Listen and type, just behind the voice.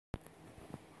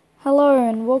Hello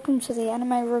and welcome to the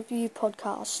Anime Review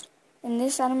Podcast. In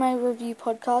this Anime Review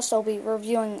Podcast, I'll be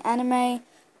reviewing anime,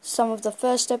 some of the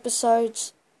first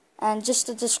episodes, and just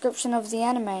a description of the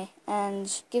anime,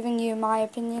 and giving you my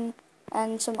opinion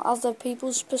and some other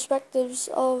people's perspectives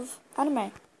of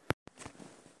anime.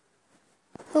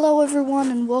 Hello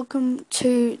everyone and welcome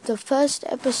to the first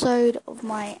episode of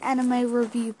my Anime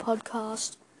Review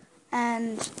Podcast.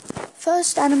 And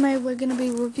first anime we're going to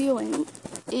be reviewing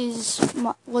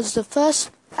was the first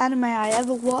anime I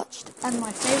ever watched, and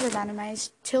my favorite animes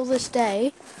till this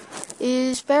day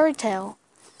is Fairy Tail,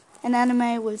 an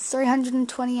anime with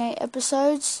 328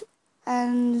 episodes,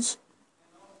 and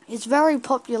it's very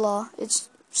popular.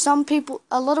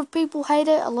 A lot of people hate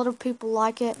it, a lot of people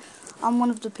like it. I'm one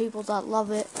of the people that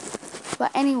love it.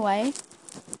 But anyway,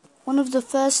 one of the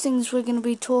first things we're going to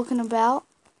be talking about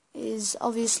is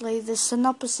obviously the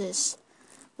synopsis,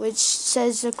 which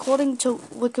says, according to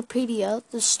Wikipedia,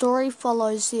 the story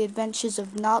follows the adventures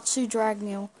of Natsu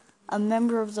Dragneel, a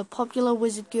member of the popular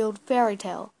wizard guild Fairy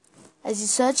Tail, as he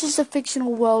searches the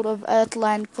fictional world of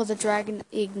Earthland for the dragon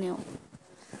Igneel.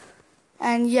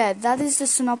 And yeah, that is the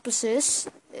synopsis.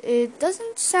 It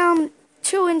doesn't sound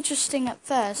too interesting at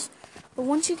first, but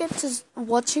once you get to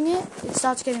watching it, it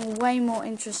starts getting way more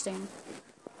interesting.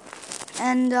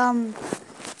 And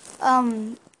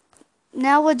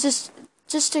now we're just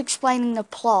explaining the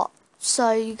plot,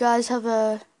 so you guys have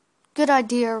a good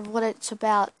idea of what it's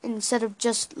about instead of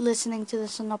just listening to the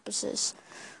synopsis.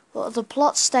 Well, the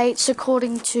plot states,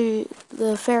 according to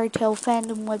the Fairy Tail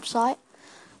fandom website,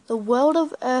 the world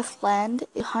of Earthland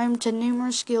is home to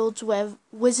numerous guilds where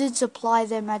wizards apply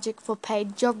their magic for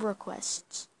paid job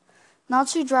requests.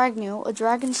 Natsu Dragneel, a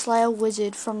dragon slayer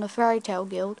wizard from the Fairy Tail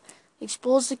Guild,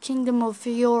 explores the kingdom of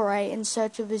Fiore in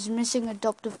search of his missing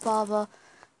adoptive father,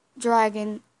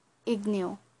 dragon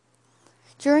Igneel.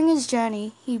 During his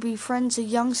journey, he befriends a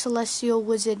young celestial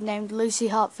wizard named Lucy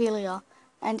Heartfilia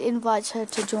and invites her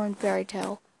to join Fairy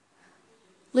Tail.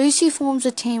 Lucy forms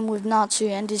a team with Natsu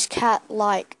and his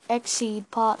cat-like Exceed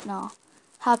partner,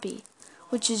 Happy,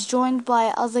 which is joined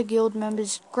by other guild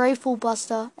members Grateful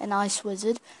Buster, an ice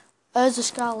wizard, Urza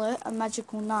Scarlet, a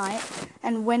magical knight,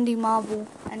 and Wendy Marvel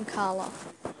and Carla,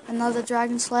 another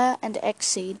dragon slayer and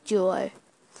Exceed duo.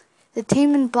 The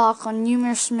team embark on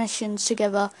numerous missions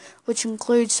together, which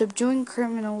include subduing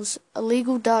criminals,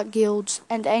 illegal dark guilds,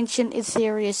 and ancient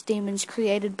Aetherius demons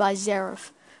created by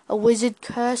Zeref, a wizard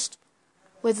cursed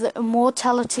with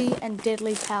immortality and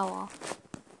deadly power.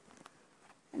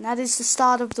 And that is the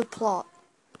start of the plot.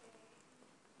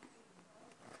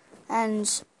 And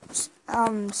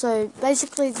so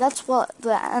basically that's what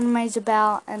the anime is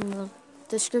about, and the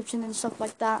description and stuff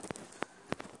like that.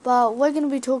 But we're going to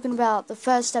be talking about the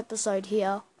first episode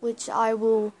here, which I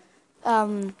will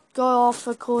go off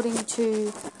according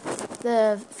to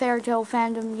the Fairy Tail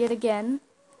fandom yet again.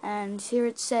 And here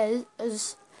it says,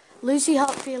 as Lucy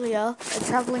Heartfilia, a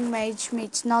travelling mage,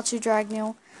 meets Natsu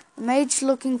Dragneel, a mage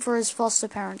looking for his foster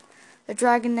parent, a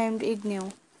dragon named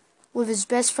Igneel, with his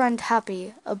best friend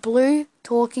Happy, a blue,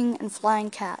 talking and flying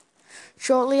cat.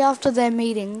 Shortly after their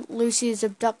meeting, Lucy is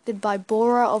abducted by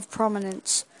Bora of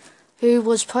Prominence, who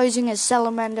was posing as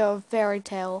Salamander of Fairy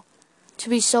Tail, to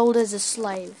be sold as a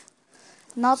slave.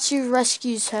 Natsu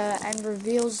rescues her and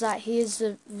reveals that he is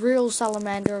the real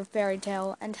Salamander of Fairy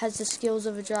Tail and has the skills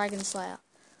of a dragon slayer,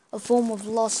 a form of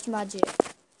lost magic.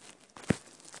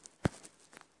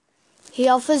 He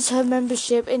offers her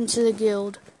membership into the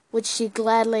guild, which she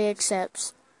gladly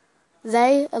accepts.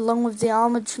 They, along with the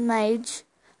armored mage,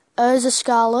 Urza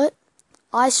Scarlet,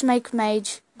 Ice Make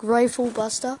Mage, Grateful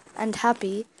Buster, and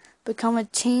Happy, become a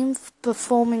team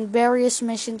performing various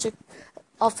missions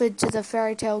offered to the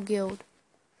Fairy Tail Guild.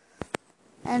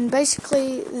 And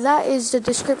basically, that is the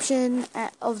description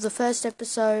of the first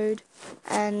episode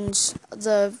and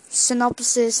the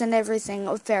synopsis and everything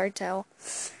of Fairy Tail.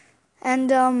 And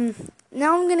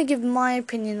now I'm going to give my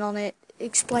opinion on it,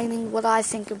 explaining what I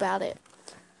think about it.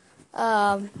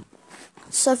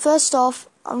 So first off,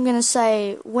 I'm going to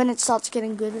say when it starts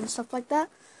getting good and stuff like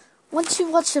that. Once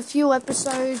you watch a few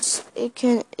episodes,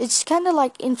 it's kind of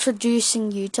like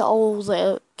introducing you to all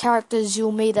the characters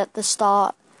you'll meet at the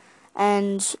start,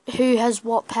 and who has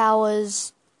what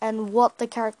powers, and what the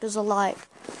characters are like.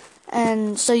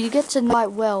 And so you get to know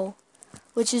quite well,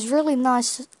 which is really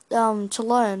nice to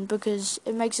learn, because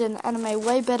it makes an anime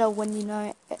way better when you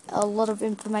know a lot of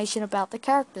information about the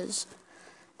characters.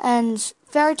 And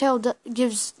Fairy Tail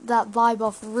gives that vibe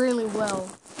off really well,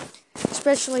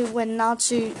 especially when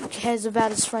Natsu cares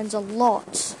about his friends a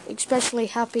lot, especially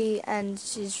Happy and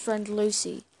his friend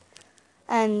Lucy.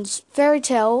 And Fairy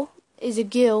Tail is a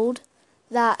guild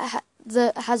that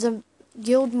has a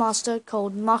guild master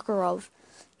called Makarov.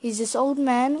 He's this old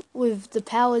man with the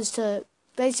powers to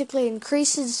basically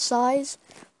increase his size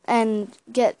and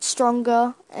get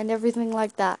stronger and everything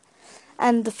like that.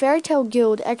 And the Fairy Tail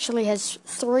Guild actually has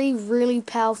 3 really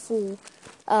powerful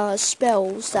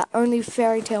spells that only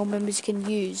Fairy Tail members can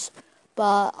use.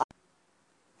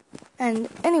 And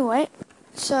anyway,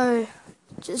 so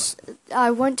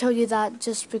I won't tell you that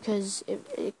just because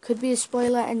it could be a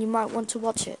spoiler and you might want to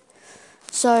watch it.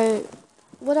 So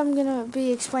what I'm going to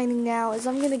be explaining now is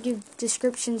I'm going to give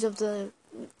descriptions of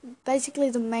basically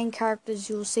the main characters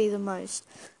you'll see the most.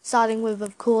 Starting with,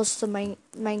 of course, the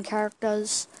main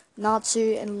characters,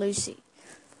 Natsu and Lucy.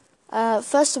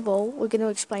 First of all, we're going to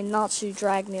explain Natsu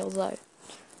Dragneel though.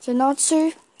 So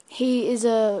Natsu, he is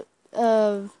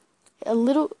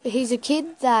he's a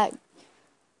kid that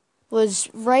was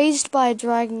raised by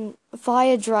a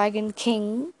fire dragon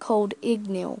king called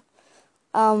Igneel.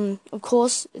 Of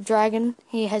course, dragon,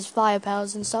 he has fire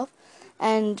powers and stuff.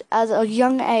 And at a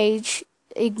young age,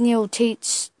 Igneel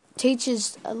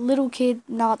teaches a little kid,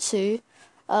 Natsu,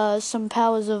 some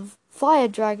powers of fire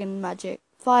dragon magic,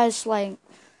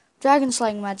 dragon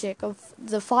slaying magic of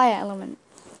the fire element.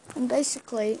 And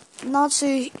basically,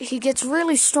 Natsu, he gets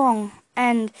really strong,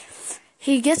 and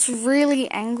he gets really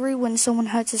angry when someone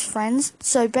hurts his friends.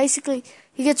 So basically,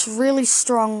 he gets really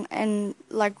strong and,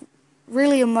 like,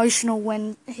 really emotional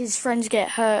when his friends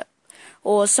get hurt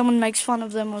or someone makes fun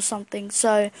of them or something.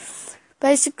 So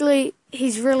basically,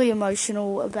 he's really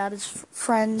emotional about his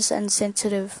friends and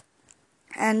sensitive.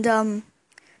 And,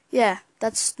 yeah,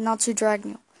 that's Natsu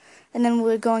Dragneel. And then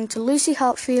we're going to Lucy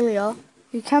Heartfilia,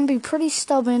 who can be pretty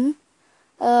stubborn,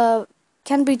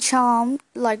 can be charmed,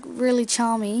 like really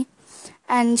charmy,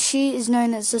 and she is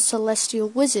known as the Celestial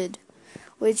Wizard,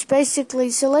 which basically,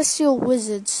 Celestial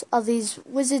Wizards are these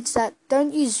wizards that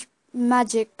don't use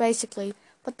magic, basically,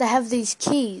 but they have these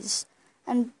keys,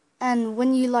 and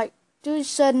when you, like, do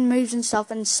certain moves and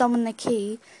stuff and summon the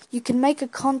key, you can make a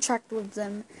contract with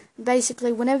them.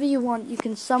 Basically, whenever you want, you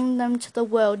can summon them to the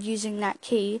world using that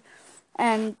key,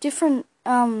 and different,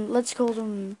 let's call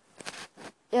them,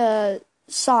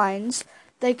 signs,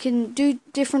 they can do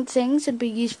different things and be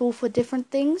useful for different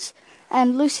things.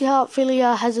 And Lucy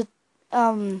Heartfilia has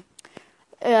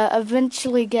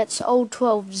eventually gets all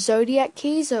 12 Zodiac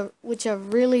keys, which are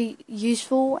really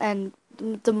useful and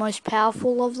the most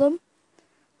powerful of them.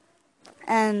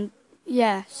 And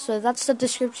yeah, so that's the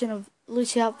description of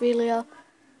Lucy Heartfilia.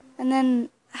 And then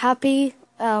Happy,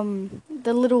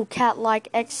 the little cat-like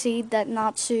Exceed that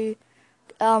Natsu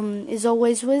is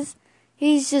always with.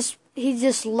 He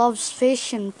just loves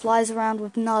fish and flies around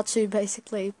with Natsu,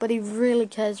 basically, but he really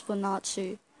cares for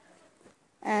Natsu.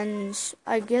 And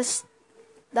I guess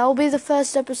that will be the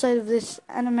first episode of this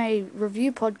anime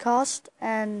review podcast,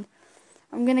 and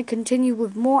I'm going to continue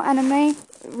with more anime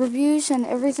reviews and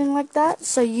everything like that,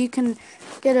 so you can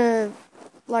get a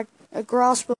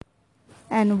grasp of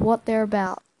and what they're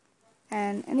about.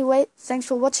 And anyway, thanks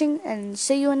for watching, and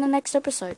see you in the next episode.